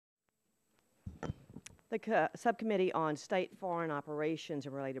The Subcommittee on State Foreign Operations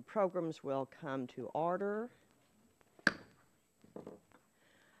and Related Programs will come to order. I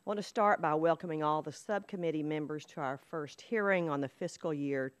want to start by welcoming all the subcommittee members to our first hearing on the fiscal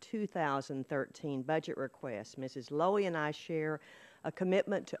year 2013 budget request. Mrs. Lowy and I share a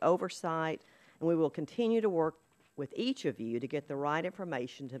commitment to oversight, and we will continue to work with each of you to get the right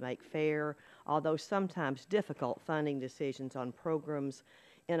information to make fair, although sometimes difficult, funding decisions on programs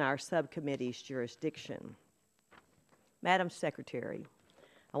in our subcommittee's jurisdiction. Madam Secretary,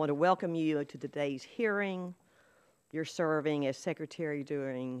 I want to welcome you to today's hearing. You're serving as Secretary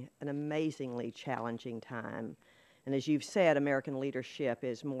during an amazingly challenging time. And as you've said, American leadership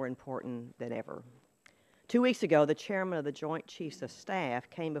is more important than ever. 2 weeks ago, the Chairman of the Joint Chiefs of Staff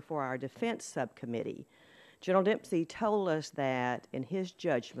came before our Defense Subcommittee. General Dempsey told us that, in his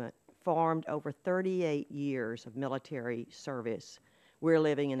judgment, formed over 38 years of military service, we're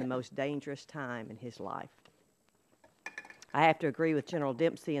living in the most dangerous time in his life. I have to agree with General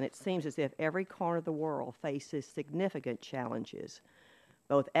Dempsey, and it seems as if every corner of the world faces significant challenges,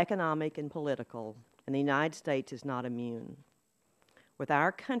 both economic and political, and the United States is not immune. With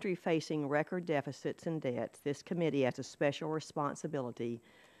our country facing record deficits and debts, this committee has a special responsibility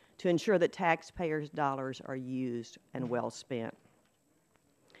to ensure that taxpayers' dollars are used and well spent.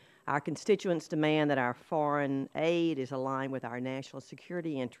 Our constituents demand that our foreign aid is aligned with our national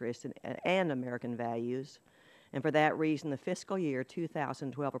security interests and American values. And for that reason, the fiscal year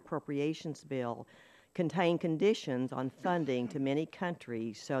 2012 appropriations bill contained conditions on funding to many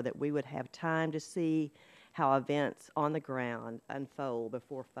countries so that we would have time to see how events on the ground unfold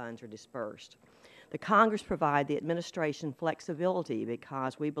before funds are dispersed. The Congress provided the administration flexibility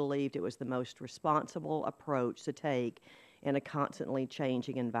because we believed it was the most responsible approach to take in a constantly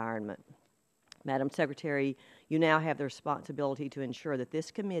changing environment. Madam Secretary, you now have the responsibility to ensure that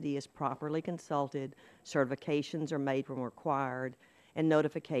this committee is properly consulted, certifications are made when required, and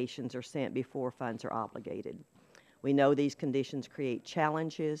notifications are sent before funds are obligated. We know these conditions create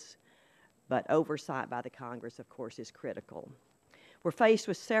challenges, but oversight by the Congress, of course, is critical. We're faced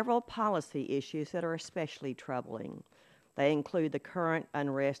with several policy issues that are especially troubling. They include the current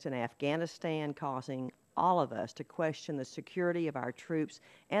unrest in Afghanistan, causing all of us to question the security of our troops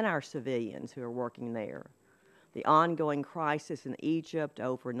and our civilians who are working there. The ongoing crisis in Egypt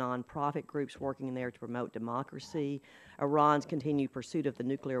over nonprofit groups working there to promote democracy, Iran's continued pursuit of the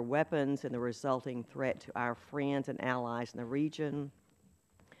nuclear weapons and the resulting threat to our friends and allies in the region,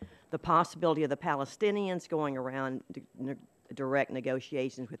 the possibility of the Palestinians going around direct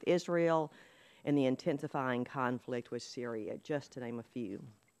negotiations with Israel, and the intensifying conflict with Syria, just to name a few.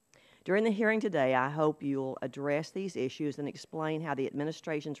 During the hearing today, I hope you'll address these issues and explain how the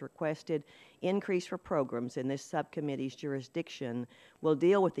administration's requested increase for programs in this subcommittee's jurisdiction will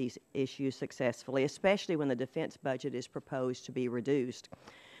deal with these issues successfully, especially when the defense budget is proposed to be reduced.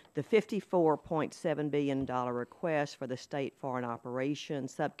 The $54.7 billion request for the State Foreign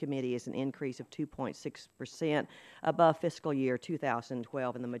Operations Subcommittee is an increase of 2.6% above fiscal year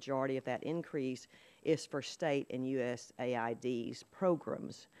 2012, and the majority of that increase is for state and USAID's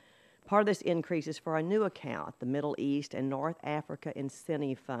programs. Part of this increase is for a new account, the Middle East and North Africa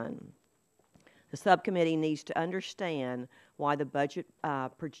Incentive Fund. The subcommittee needs to understand why the budget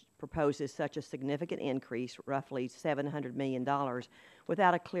proposes such a significant increase, roughly $700 million,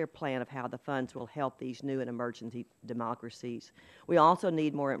 without a clear plan of how the funds will help these new and emerging democracies. We also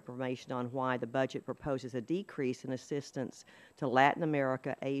need more information on why the budget proposes a decrease in assistance to Latin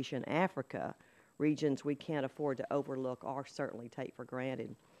America, Asia, and Africa, regions we can't afford to overlook or certainly take for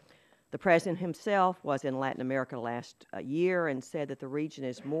granted. The President himself was in Latin America last year and said that the region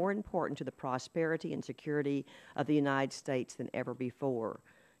is more important to the prosperity and security of the United States than ever before.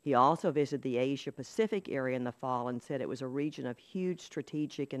 He also visited the Asia-Pacific area in the fall and said it was a region of huge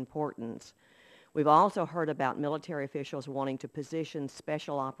strategic importance. We've also heard about military officials wanting to position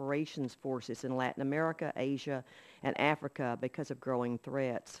special operations forces in Latin America, Asia, and Africa because of growing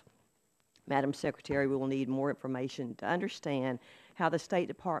threats. Madam Secretary, we will need more information to understand how the State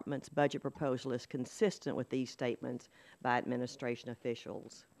Department's budget proposal is consistent with these statements by administration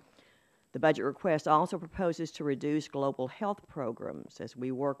officials. The budget request also proposes to reduce global health programs. As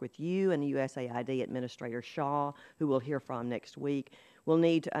we work with you and USAID Administrator Shaw, who we'll hear from next week, we'll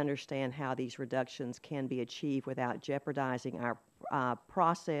need to understand how these reductions can be achieved without jeopardizing our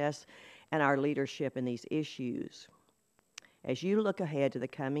process and our leadership in these issues. As you look ahead to the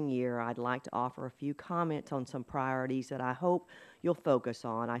coming year, I'd like to offer a few comments on some priorities that I hope you'll focus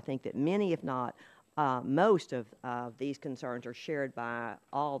on. I think that many, if not most of these concerns are shared by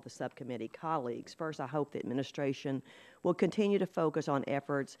all the subcommittee colleagues. First, I hope the administration We'll continue to focus on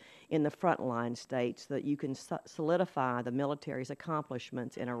efforts in the frontline states so that you can solidify the military's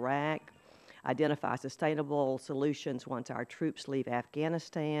accomplishments in Iraq, identify sustainable solutions once our troops leave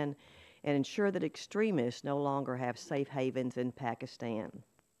Afghanistan, and ensure that extremists no longer have safe havens in Pakistan.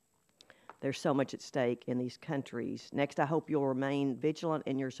 There's so much at stake in these countries. Next, I hope you'll remain vigilant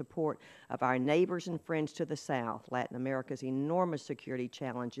in your support of our neighbors and friends to the south. Latin America's enormous security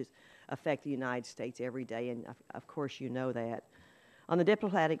challenges affect the United States every day, and of course you know that. On the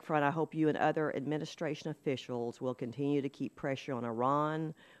diplomatic front, I hope you and other administration officials will continue to keep pressure on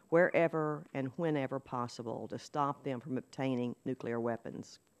Iran wherever and whenever possible to stop them from obtaining nuclear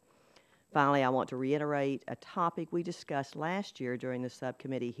weapons. Finally, I want to reiterate a topic we discussed last year during the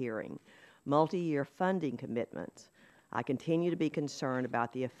subcommittee hearing: multi-year funding commitments. I continue to be concerned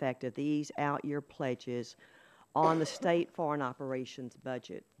about the effect of these out-year pledges on the state foreign operations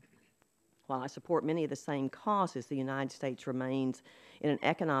budget. While I support many of the same causes, the United States remains in an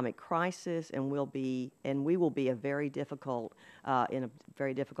economic crisis, and we will be in a very difficult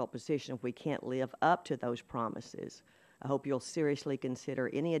position if we can't live up to those promises. I hope you'll seriously consider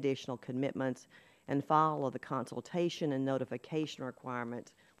any additional commitments and follow the consultation and notification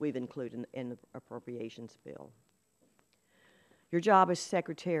requirements we've included in the appropriations bill. Your job as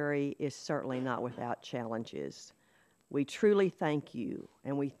Secretary is certainly not without challenges. We truly thank you,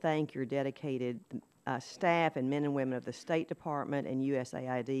 and we thank your dedicated staff and men and women of the State Department and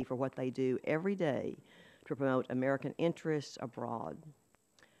USAID for what they do every day to promote American interests abroad.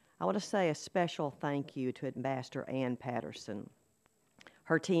 I want to say a special thank you to Ambassador Ann Patterson,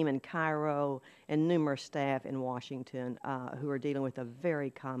 her team in Cairo, and numerous staff in Washington who are dealing with a very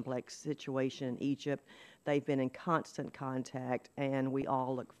complex situation in Egypt. They've been in constant contact, and we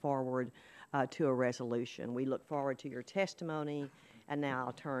all look forward to a resolution. We look forward to your testimony, and now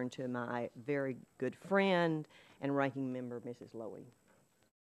I'll turn to my very good friend and ranking member, Mrs. Lowy.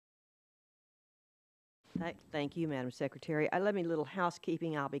 Thank you, Madam Secretary. Let me a little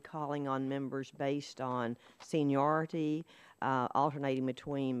housekeeping. I'll be calling on members based on seniority, alternating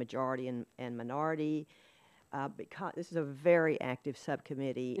between majority and minority. Because this is a very active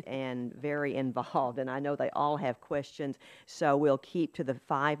subcommittee and very involved, and I know they all have questions, so we'll keep to the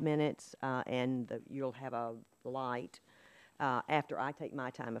 5 minutes, and you'll have a light after I take my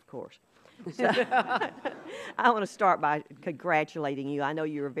time, of course. So I want to start by congratulating you. I know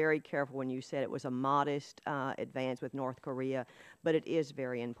you were very careful when you said it was a modest advance with North Korea, but it is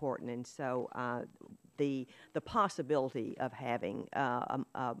very important, and so the possibility of having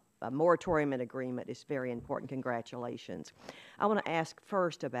a moratorium and agreement is very important. Congratulations. I want to ask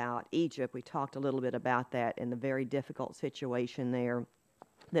first about Egypt. We talked a little bit about that and the very difficult situation there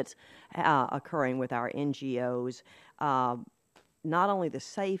that's occurring with our NGOs. Not only the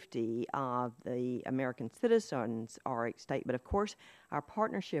safety of the American citizens are at stake, but of course our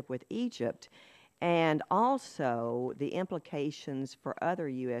partnership with Egypt, and also the implications for other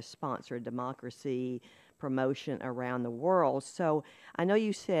U.S.-sponsored democracy promotion around the world. So I know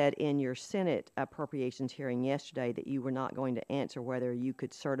you said in your Senate appropriations hearing yesterday that you were not going to answer whether you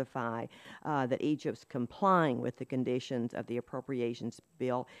could certify that Egypt's complying with the conditions of the appropriations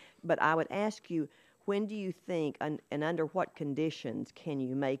bill, but I would ask you, when do you think, and under what conditions can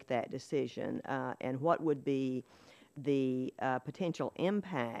you make that decision, and what would be the potential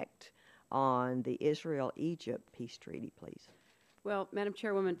impact on the Israel-Egypt peace treaty, please? Well, Madam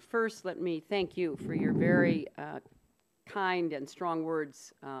Chairwoman, first let me thank you for your very kind and strong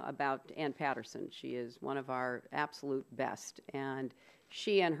words about Ann Patterson. She is one of our absolute best, and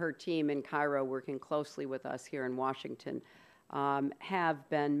she and her team in Cairo, working closely with us here in Washington, have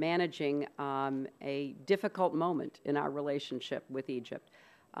been managing a difficult moment in our relationship with Egypt.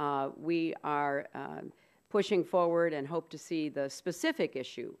 We are pushing forward and hope to see the specific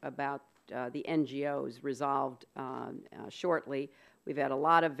issue about the NGOs resolved shortly. We've had a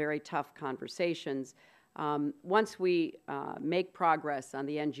lot of very tough conversations. Once we make progress on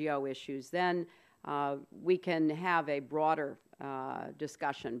the NGO issues, then we can have a broader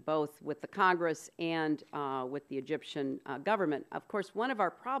discussion, both with the Congress and with the Egyptian government. Of course, one of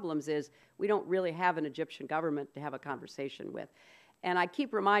our problems is we don't really have an Egyptian government to have a conversation with. And I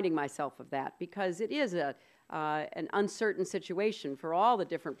keep reminding myself of that because it is an uncertain situation for all the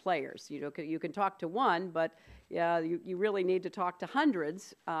different players. You know, you can talk to one, but you really need to talk to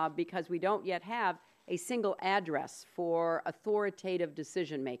hundreds because we don't yet have a single address for authoritative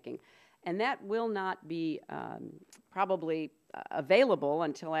decision making. And that will not be probably available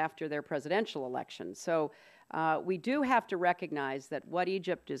until after their presidential election. So we do have to recognize that what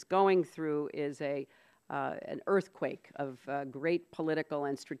Egypt is going through is a an earthquake of great political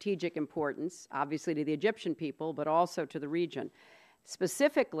and strategic importance, obviously to the Egyptian people, but also to the region.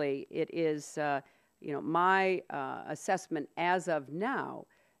 Specifically, it is my assessment as of now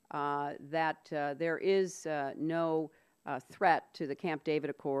that there is no threat to the Camp David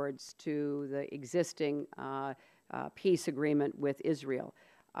Accords, to the existing peace agreement with Israel.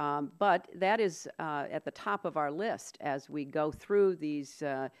 But that is at the top of our list as we go through these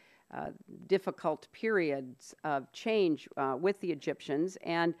difficult periods of change with the Egyptians.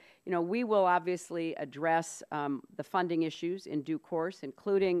 And, we will obviously address the funding issues in due course,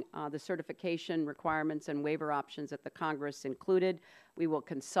 including the certification requirements and waiver options that the Congress included. We will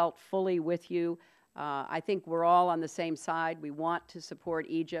consult fully with you. I think we're all on the same side. We want to support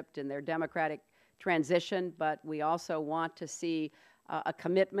Egypt in their democratic transition, but we also want to see a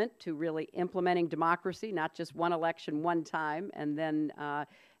commitment to really implementing democracy, not just one election, one time, and then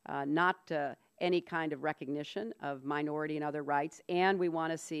not any kind of recognition of minority and other rights. And we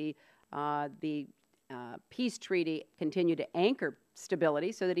want to see the peace treaty continue to anchor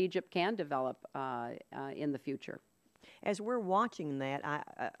stability so that Egypt can develop in the future. As we're watching that, I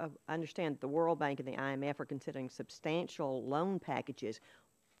understand the World Bank and the IMF are considering substantial loan packages.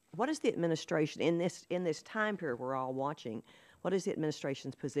 What is the administration, in this time period we're all watching, what is the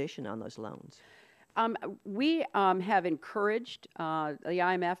administration's position on those loans? We have encouraged the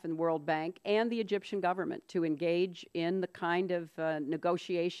IMF and World Bank and the Egyptian government to engage in the kind of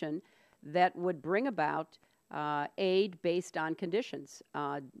negotiation that would bring about aid based on conditions.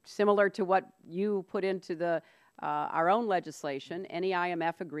 Similar to what you put into our own legislation, any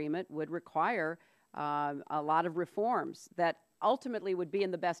IMF agreement would require a lot of reforms that ultimately would be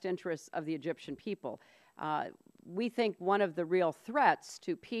in the best interests of the Egyptian people. We think one of the real threats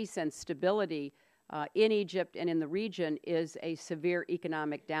to peace and stability in Egypt and in the region is a severe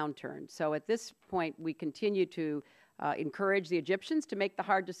economic downturn. So at this point, we continue to encourage the Egyptians to make the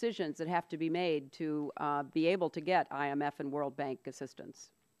hard decisions that have to be made to be able to get IMF and World Bank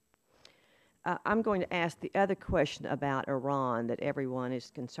assistance. I'm going to ask the other question about Iran that everyone is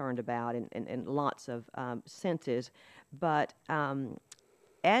concerned about in lots of senses. But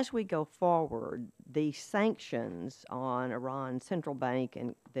as we go forward, the sanctions on Iran's central bank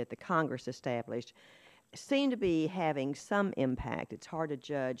and that the Congress established seem to be having some impact. It's hard to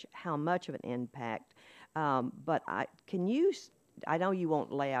judge how much of an impact. But I know you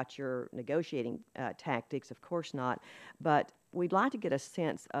won't lay out your negotiating tactics, of course not, but we'd like to get a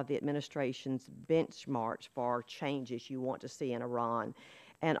sense of the administration's benchmarks for changes you want to see in Iran,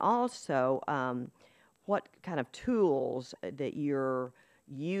 and also what kind of tools that you're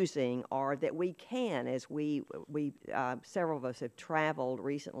using or that we can, as we several of us have traveled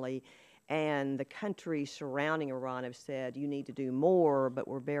recently, and the countries surrounding Iran have said you need to do more, but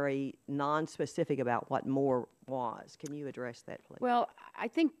we're very non-specific about what more was. Can you address that, please? Well, I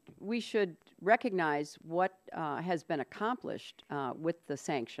think we should recognize what has been accomplished with the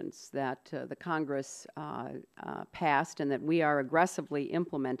sanctions that the Congress passed and that we are aggressively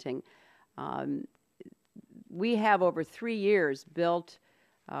implementing. We have over 3 years built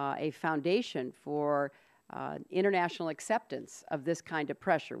a foundation for international acceptance of this kind of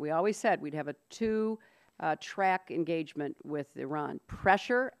pressure. We always said we'd have a two-track engagement with Iran: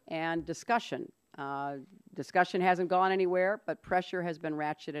 pressure and discussion. Discussion hasn't gone anywhere, but pressure has been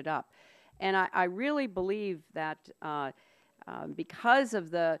ratcheted up. And I really believe that because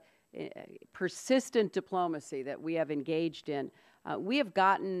of the persistent diplomacy that we have engaged in, we have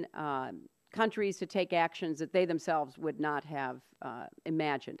gotten countries to take actions that they themselves would not have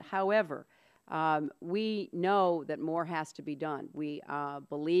imagined. However, we know that more has to be done. We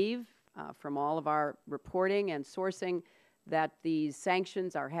believe from all of our reporting and sourcing that these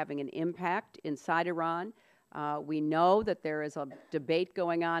sanctions are having an impact inside Iran. We know that there is a debate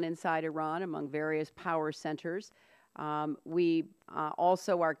going on inside Iran among various power centers. We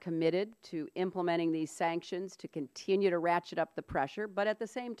also are committed to implementing these sanctions to continue to ratchet up the pressure, but at the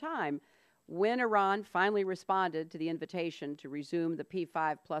same time, when Iran finally responded to the invitation to resume the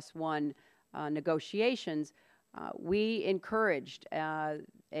P5+1 negotiations, we encouraged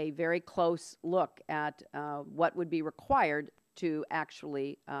a very close look at what would be required to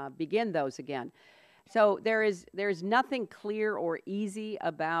actually begin those again. So there's nothing clear or easy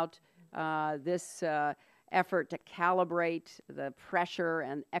about this effort to calibrate the pressure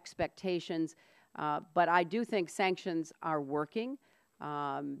and expectations, but I do think sanctions are working.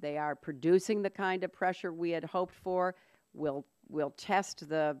 They are producing the kind of pressure we had hoped for. We'll test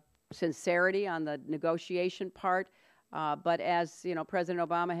the sincerity on the negotiation part, but as President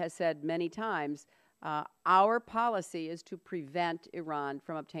Obama has said many times, Our policy is to prevent Iran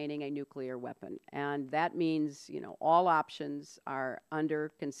from obtaining a nuclear weapon, and that means, all options are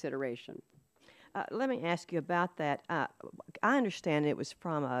under consideration. Let me ask you about that. I understand it was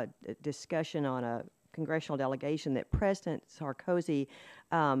from a discussion on a congressional delegation that President Sarkozy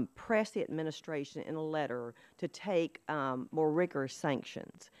pressed the administration in a letter to take more rigorous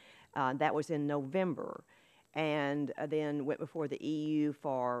sanctions. That was in November, and then went before the EU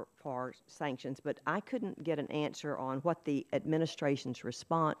for sanctions. But I couldn't get an answer on what the administration's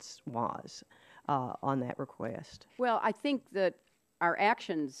response was on that request. Well, I think that our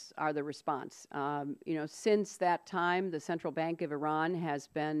actions are the response. Since that time, the Central Bank of Iran has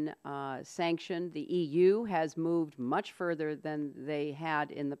been sanctioned. The EU has moved much further than they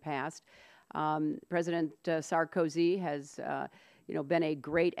had in the past. President Sarkozy has been a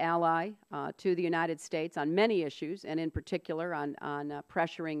great ally to the United States on many issues, and in particular on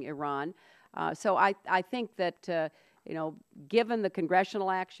pressuring Iran. So I think that given the congressional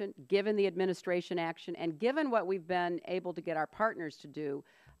action, given the administration action, and given what we've been able to get our partners to do,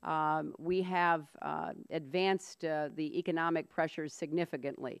 we have advanced the economic pressures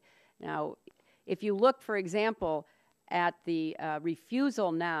significantly. Now, if you look, for example, at the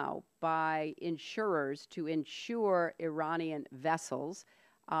refusal now by insurers to insure Iranian vessels,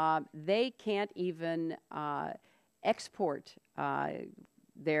 they can't even export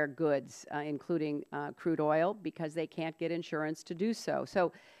their goods, including crude oil, because they can't get insurance to do so.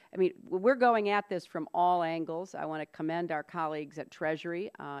 So, we're going at this from all angles. I want to commend our colleagues at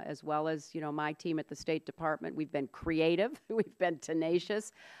Treasury, as well as, my team at the State Department. We've been creative, we've been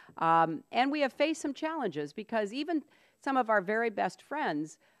tenacious, and we have faced some challenges because even some of our very best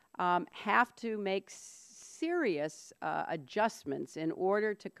friends have to make serious adjustments in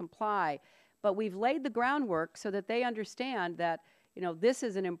order to comply. But we've laid the groundwork so that they understand that this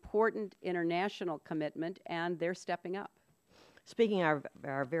is an important international commitment, and they're stepping up. Speaking of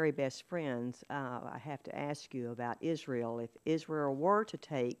our very best friends, I have to ask you about Israel. If Israel were to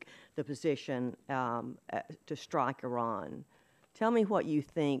take the position to strike Iran, tell me what you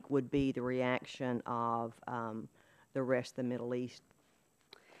think would be the reaction of the rest of the Middle East.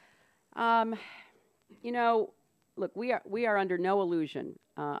 Look, we are under no illusion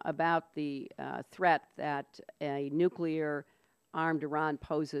about the threat that a nuclear armed Iran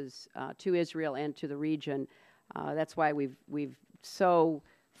poses to Israel and to the region. That's why we've so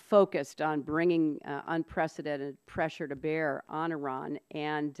focused on bringing unprecedented pressure to bear on Iran.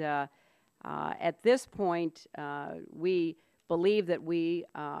 And at this point, we believe that we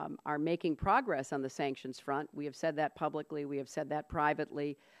are making progress on the sanctions front. We have said that publicly. We have said that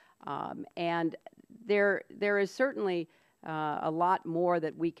privately. And there is certainly a lot more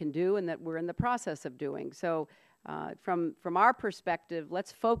that we can do and that we're in the process of doing. So from our perspective,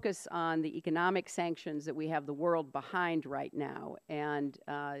 let's focus on the economic sanctions that we have the world behind right now and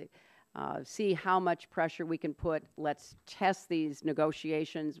see how much pressure we can put. Let's test these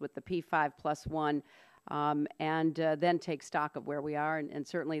negotiations with the P5+1 and then take stock of where we are. And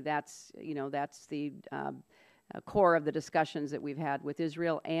certainly that's the core of the discussions that we've had with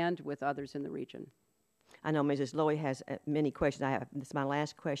Israel and with others in the region. I know Mrs. Lowy has many questions. This is my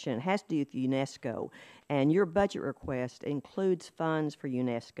last question. It has to do with UNESCO. And your budget request includes funds for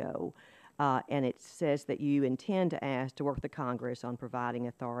UNESCO. And it says that you intend to work with the Congress on providing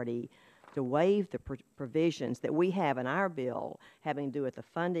authority to waive the provisions that we have in our bill having to do with the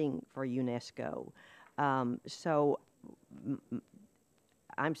funding for UNESCO. So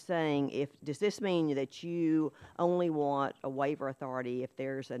I'm saying, does this mean that you only want a waiver authority if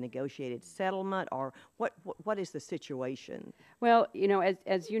there's a negotiated settlement, or what is the situation? Well,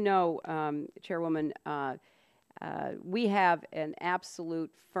 as you know, Chairwoman, we have an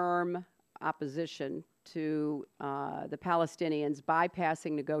absolute firm opposition to the Palestinians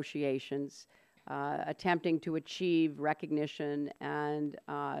bypassing negotiations, attempting to achieve recognition and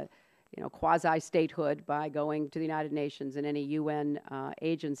quasi-statehood by going to the United Nations and any UN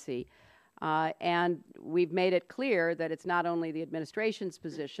agency. And we've made it clear that it's not only the administration's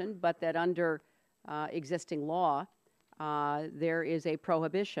position, but that under existing law, there is a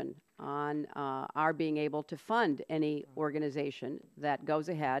prohibition on our being able to fund any organization that goes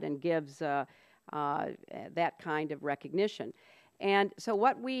ahead and gives that kind of recognition. And so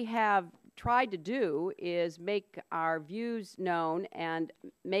what we have tried to do is make our views known and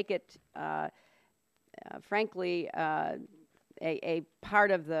make it, frankly, a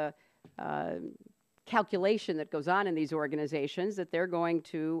part of the calculation that goes on in these organizations that they're going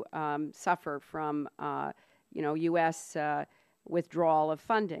to suffer from, U.S. withdrawal of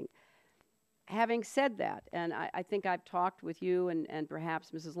funding. Having said that, and I think I've talked with you and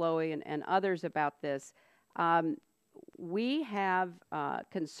perhaps Mrs. Lowy and others about this, we have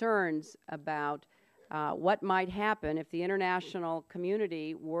concerns about what might happen if the international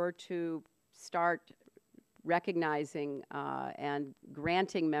community were to start recognizing and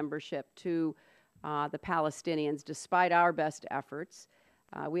granting membership to the Palestinians despite our best efforts.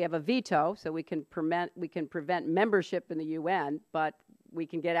 We have a veto, so we can prevent membership in the UN, but we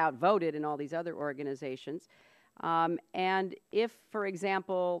can get outvoted in all these other organizations. And if, for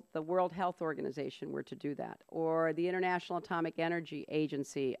example, the World Health Organization were to do that, or the International Atomic Energy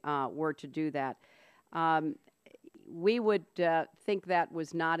Agency were to do that, we would think that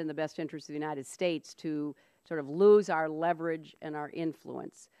was not in the best interest of the United States to sort of lose our leverage and our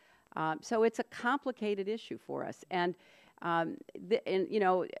influence. So it's a complicated issue for us. And you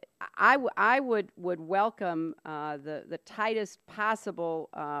know, I would welcome the tightest possible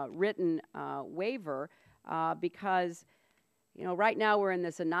written waiver because, you know, right now we're in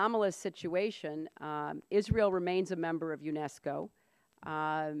this anomalous situation. Israel remains a member of UNESCO.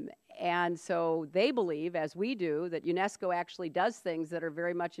 And so they believe, as we do, that UNESCO actually does things that are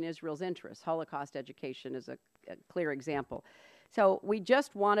very much in Israel's interest. Holocaust education is a clear example. So we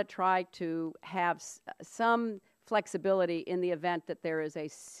just want to try to have some flexibility in the event that there is a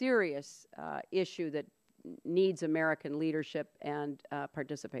serious issue that needs American leadership and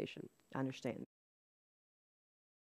participation. I understand.